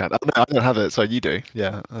 Oh, I can't. Oh, no, I don't have it, so you do.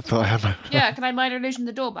 Yeah, I thought I had my... Yeah, can I minor illusion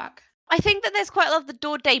the door back? I think that there's quite a lot of the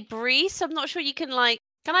door debris, so I'm not sure you can like.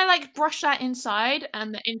 Can I like brush that inside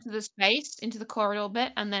and into the space, into the corridor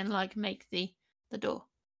bit, and then like make the door?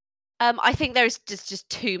 I think there's just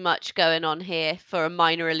too much going on here for a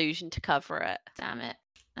minor illusion to cover it. Damn it.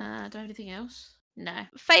 Do I have anything else? No.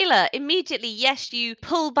 Fela, immediately, yes, you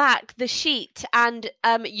pull back the sheet and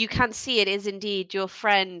you can see it is indeed your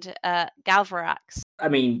friend Galvarax. I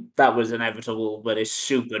mean, that was inevitable, but it's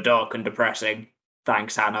super dark and depressing.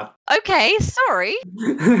 Thanks, Hannah. Okay, sorry.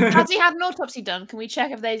 Has he had an autopsy done? Can we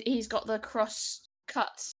check if he's got the cross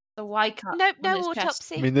cuts, the Y cut? Nope, on no his chest?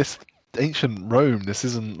 autopsy. I mean, this ancient Rome, this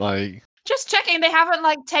isn't like... Just checking they haven't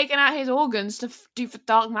like taken out his organs to do for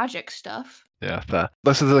dark magic stuff. Yeah, fair.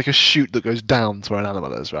 This is like a chute that goes down to where an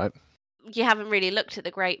animal is, right? You haven't really looked at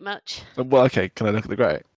the grate much. Well, okay, can I look at the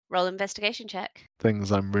grate? Roll investigation check.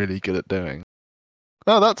 Things I'm really good at doing.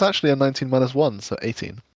 Oh, that's actually a 19 minus 1, so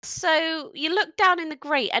 18. So you look down in the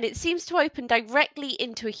grate and it seems to open directly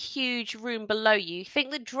into a huge room below you. You think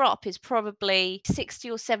the drop is probably 60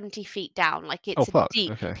 or 70 feet down. Like it's a fuck,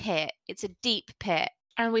 deep okay. pit. It's a deep pit.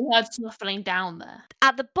 And we heard snuffling down there.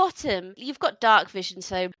 At the bottom, you've got dark vision,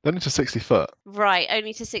 so Only to 60 foot. right,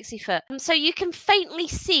 only to 60 foot. So you can faintly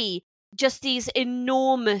see just these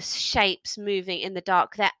enormous shapes moving in the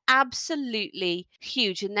dark. They're absolutely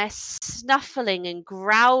huge and they're snuffling and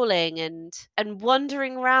growling and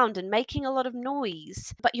wandering around and making a lot of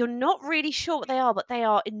noise. But you're not really sure what they are, but they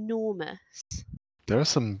are enormous. There are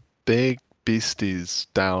some big beasties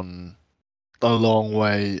down a long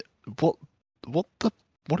way. What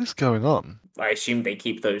is going on? I assume they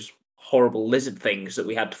keep those horrible lizard things that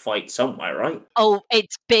we had to fight somewhere, right? Oh,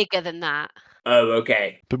 it's bigger than that. Oh,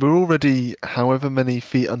 okay. But we're already however many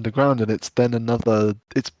feet underground, and it's then another...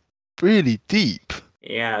 It's really deep.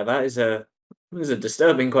 Yeah, that is a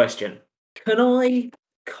disturbing question. Can I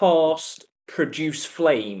cast Produce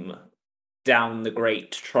Flame down the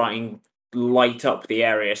grate to try and light up the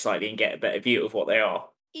area slightly and get a better view of what they are?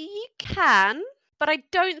 You can, but I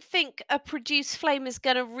don't think a produce flame is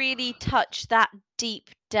going to really touch that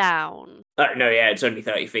deep down. Oh, no, yeah, it's only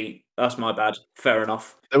 30 feet. That's my bad. Fair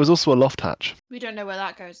enough. There was also a loft hatch. We don't know where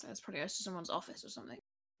that goes. That's probably goes to someone's office or something.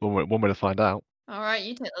 One way to find out. Alright,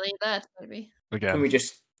 you take the lead there, Toby. Again. Can we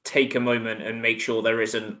just take a moment and make sure there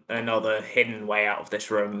isn't another hidden way out of this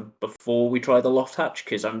room before we try the loft hatch?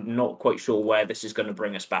 Because I'm not quite sure where this is going to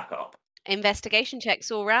bring us back up. Investigation checks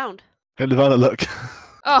all round. Hey, Nirvana, look.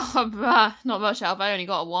 Oh, not much help. I only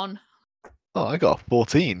got a 1. Oh, I got a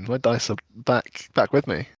 14. My dice are back with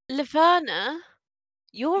me. Laverna,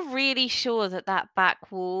 you're really sure that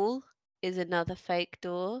back wall is another fake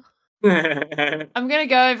door? I'm gonna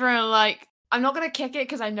go over and like, I'm not gonna kick it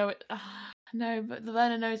because I know it. No, but the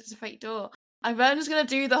learner knows it's a fake door. I'm just gonna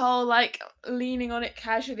do the whole like leaning on it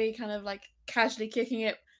casually, kind of like casually kicking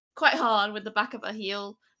it quite hard with the back of her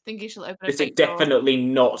heel, thinking she'll open a Does fake it door. definitely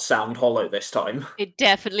not sound hollow this time? It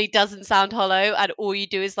definitely doesn't sound hollow, and all you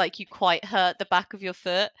do is like you quite hurt the back of your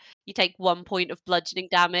foot. You take 1 point of bludgeoning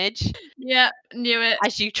damage Yeah, knew it.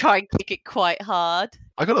 as you try and kick it quite hard.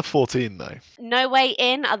 I got a 14 though. No way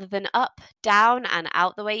in other than up, down, and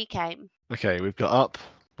out the way you came. Okay, we've got up,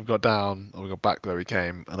 we've got down, and we've got back where we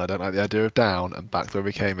came. And I don't like the idea of down, and back where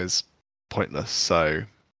we came is pointless. So,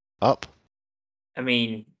 up. I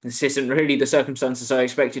mean, this isn't really the circumstances I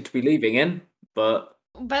expected to be leaving in, but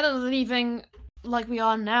Better than leaving like we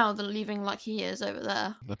are now than leaving like he is over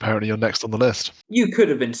there. Apparently you're next on the list. You could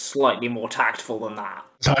have been slightly more tactful than that.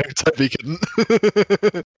 No, Toby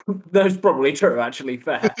couldn't. That's probably true, actually.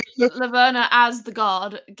 Fair. Laverna, as the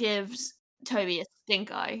guard, gives Toby a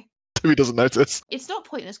stink eye. Toby doesn't notice. It's not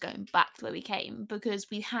pointless going back to where we came because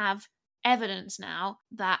we have evidence now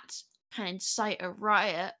that can incite a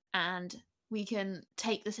riot and we can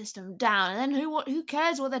take the system down. And then who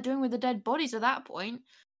cares what they're doing with the dead bodies at that point?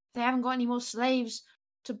 They haven't got any more slaves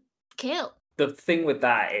to kill. The thing with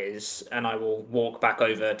that is, and I will walk back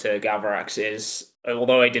over to Gavarax, is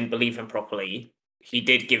although I didn't believe him properly, he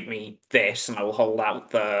did give me this, and I will hold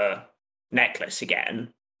out the necklace again.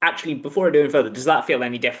 Actually, before I do any further, does that feel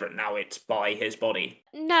any different now it's by his body?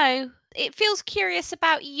 No, it feels curious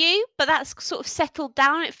about you, but that's sort of settled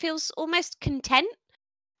down. It feels almost content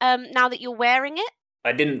now that you're wearing it.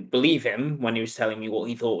 I didn't believe him when he was telling me what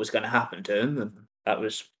he thought was going to happen to him, and that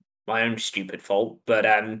was my own stupid fault. But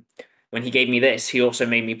when he gave me this, he also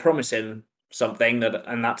made me promise him something,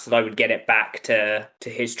 and that's that I would get it back to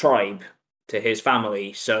his tribe, to his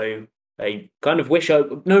family. So I kind of wish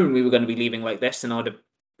I'd known we were going to be leaving like this, and I'd have,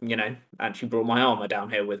 actually brought my armor down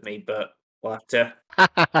here with me. But we'll have to.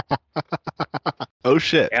 Oh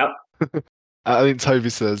shit. Yeah. I think Toby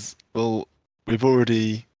says, well, we've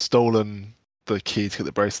already stolen the key to get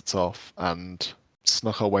the bracelets off and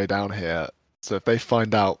snuck our way down here. So if they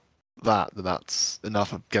find out that, then that's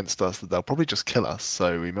enough against us that they'll probably just kill us.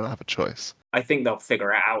 So we may not have a choice. I think they'll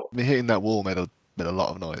figure it out. I mean, hitting that wall made a lot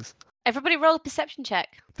of noise. Everybody roll a perception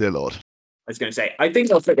check. Dear Lord. I was going to say, I think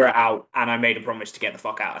they'll figure it out, and I made a promise to get the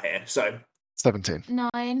fuck out of here. So 17.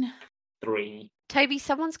 9. 3. Toby,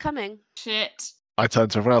 someone's coming. Shit. I turn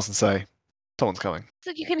to everyone else and say, someone's coming.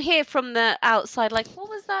 So you can hear from the outside, like, what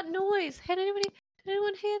was that noise? Did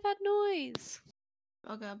anyone hear that noise?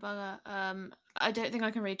 Bugger. I don't think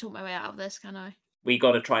I can really talk my way out of this, can I? We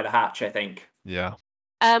got to try the hatch, I think. Yeah.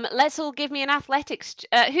 Let's all give me an athletics.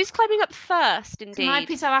 Who's climbing up first? Indeed. Can I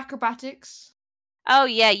please have acrobatics? Oh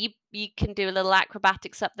yeah, you can do a little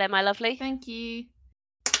acrobatics up there, my lovely. Thank you.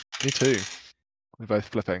 Me too. We're both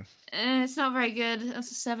flipping. It's not very good.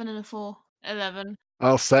 That's a 7 and a 4. 11.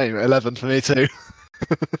 Oh, same. 11 for me too.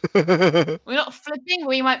 We're not flipping.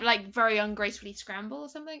 We might very ungracefully scramble or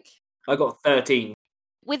something. I got 13.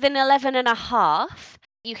 With an 11 and a half,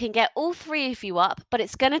 you can get all three of you up, but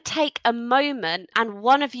it's going to take a moment, and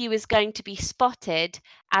one of you is going to be spotted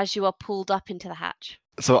as you are pulled up into the hatch.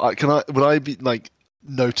 So would I be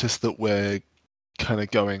notice that we're kind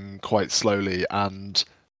of going quite slowly and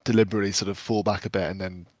deliberately sort of fall back a bit and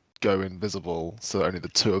then go invisible, so only the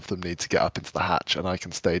two of them need to get up into the hatch and I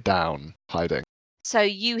can stay down hiding? So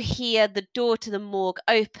you hear the door to the morgue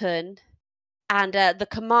open, and the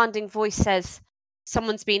commanding voice says,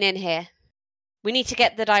 "Someone's been in here. We need to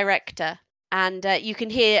get the director." And you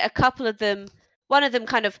can hear a couple of them. One of them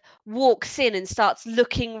kind of walks in and starts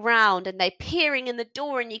looking round, and they're peering in the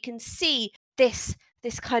door, and you can see this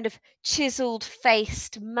kind of chiseled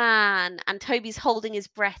faced man, and Toby's holding his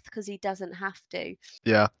breath because he doesn't have to.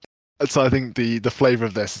 Yeah. So I think the flavour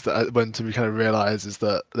of this is that when Toby kind of realises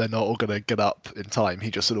that they're not all going to get up in time, he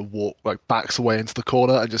just sort of backs away into the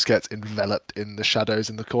corner and just gets enveloped in the shadows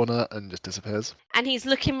in the corner and just disappears. And he's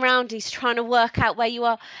looking round, he's trying to work out where you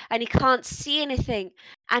are, and he can't see anything.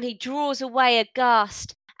 And he draws away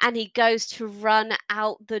aghast, and he goes to run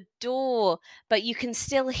out the door. But you can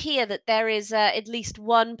still hear that there is at least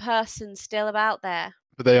one person still about there.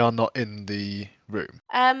 But they are not in the room.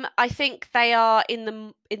 I think they are in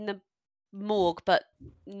the morgue, but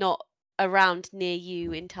not around near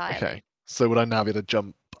you entirely. Okay. So would I now be able to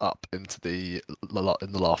jump up into the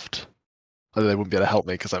loft? I know they wouldn't be able to help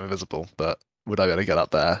me because I'm invisible, but would I be able to get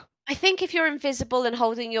up there? I think if you're invisible and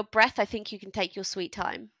holding your breath, I think you can take your sweet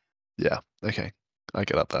time. Yeah. Okay. I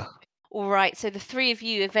get up there. All right. So the three of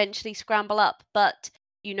you eventually scramble up, but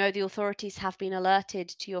you know the authorities have been alerted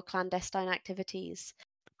to your clandestine activities.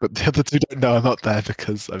 But the other two don't know I'm up there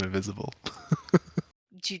because I'm invisible.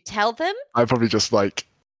 Did you tell them? I probably just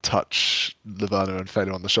touch Laverna and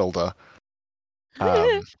Fela on the shoulder.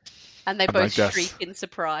 And they and both I guess- shriek in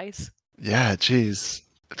surprise. Yeah, jeez.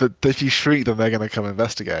 But if you shriek, then they're going to come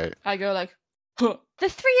investigate. I go huh. The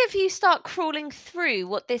three of you start crawling through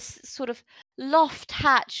what this sort of loft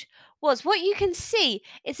hatch was. What you can see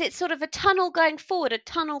is it's sort of a tunnel going forward, a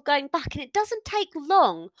tunnel going back, and it doesn't take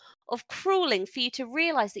long of crawling for you to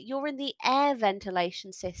realise that you're in the air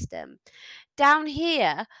ventilation system. Down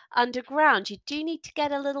here, underground, you do need to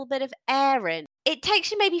get a little bit of air in. It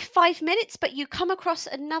takes you maybe 5 minutes, but you come across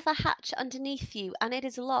another hatch underneath you, and it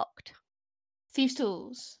is locked. Thieves'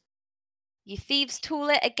 tools. You thieves tool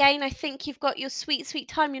it. Again, I think you've got your sweet, sweet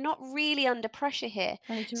time. You're not really under pressure here.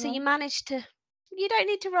 I need to So you roll? manage to... You don't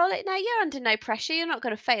need to roll it now. You're under no pressure. You're not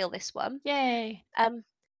going to fail this one. Yay. And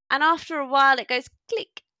after a while, it goes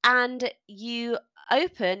click, and you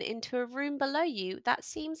open into a room below you that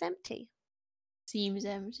seems empty. Seems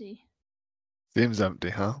empty. Seems empty,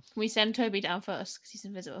 huh? Can we send Toby down first because he's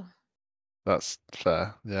invisible? That's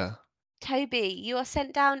fair, yeah. Toby, you are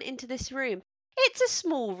sent down into this room. It's a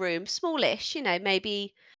small room, smallish,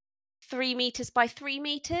 maybe 3 meters by 3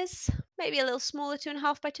 meters, maybe a little smaller,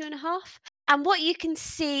 2.5 by 2.5. And what you can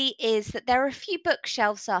see is that there are a few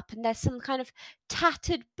bookshelves up, and there's some kind of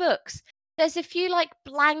tattered books. There's a few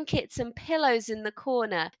blankets and pillows in the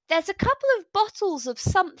corner. There's a couple of bottles of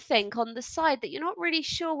something on the side that you're not really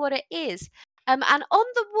sure what it is. And on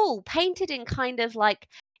the wall, painted in kind of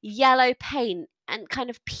yellow paint and kind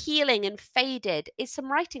of peeling and faded, is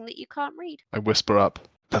some writing that you can't read. I whisper up,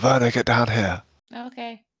 Laverna, get down here.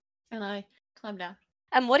 Okay. And I climb down.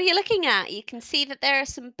 And what are you looking at? You can see that there are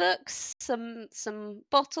some books, some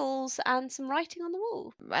bottles, and some writing on the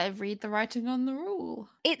wall. I read the writing on the wall.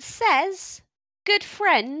 It says, "Good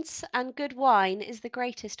friends and good wine is the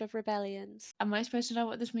greatest of rebellions." Am I supposed to know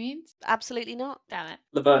what this means? Absolutely not. Damn it.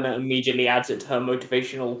 Laverna immediately adds it to her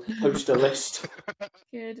motivational poster list.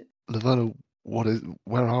 Good. Laverna,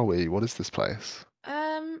 where are we? What is this place?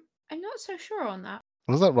 I'm not so sure on that.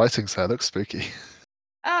 What does that writing say? It looks spooky.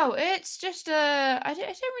 Oh, it's just I don't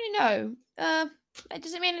really know.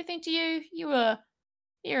 Does it mean anything to you?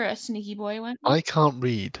 You're a sneaky boy, weren't you? I can't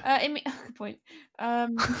read. Good point.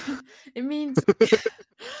 It means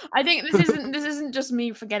I think this isn't just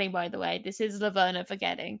me forgetting, by the way. This is Laverna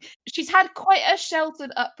forgetting. She's had quite a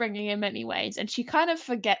sheltered upbringing in many ways, and she kind of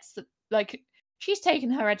forgets that she's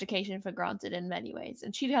taken her education for granted in many ways,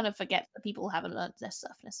 and she kind of forgets that people haven't learned their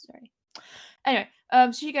stuff necessarily. Anyway,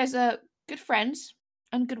 so you guys are good friends,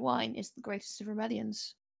 and good wine is the greatest of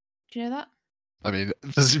rebellions. Do you know that? I mean,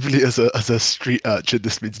 presumably as a street urchin,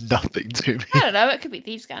 this means nothing to me. I don't know. It could be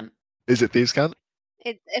thieves' cant. Is it thieves' cant?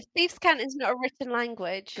 If thieves' cant is not a written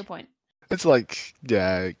language. Good point. It's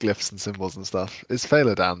glyphs and symbols and stuff. Is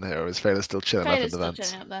Fela down here, or is Fela still chilling up in Fela's the still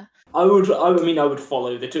vents? chilling up there. I would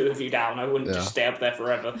follow the two of you down. I wouldn't just stay up there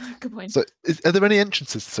forever. Good point. So, are there any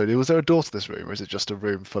entrances to Sony? Was there a door to this room, or is it just a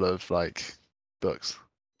room full of books?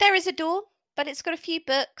 There is a door, but it's got a few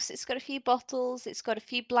books, it's got a few bottles, it's got a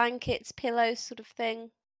few blankets, pillows, sort of thing.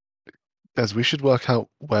 Guys, we should work out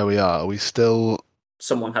where we are. Are we still...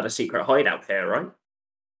 Someone had a secret hideout here, right?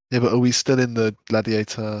 Yeah, but are we still in the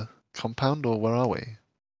Gladiator compound, or where are we?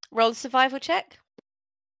 Roll a survival check.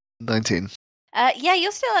 19. Yeah,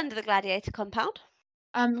 you're still under the Gladiator compound.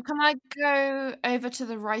 Can I go over to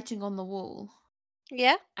the writing on the wall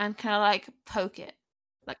Yeah. and kind of poke it?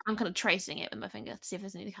 I'm kind of tracing it with my finger to see if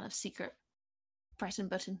there's any kind of secret press and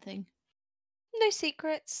button thing. No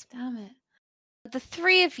secrets. Damn it. The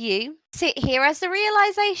three of you sit here as the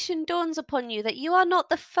realization dawns upon you that you are not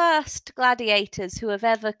the first gladiators who have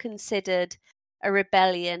ever considered a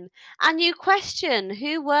rebellion. And you question,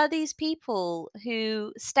 who were these people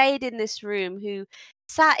who stayed in this room, who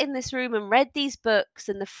sat in this room and read these books,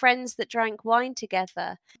 and the friends that drank wine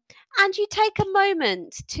together? And you take a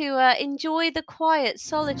moment to enjoy the quiet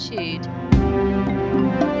solitude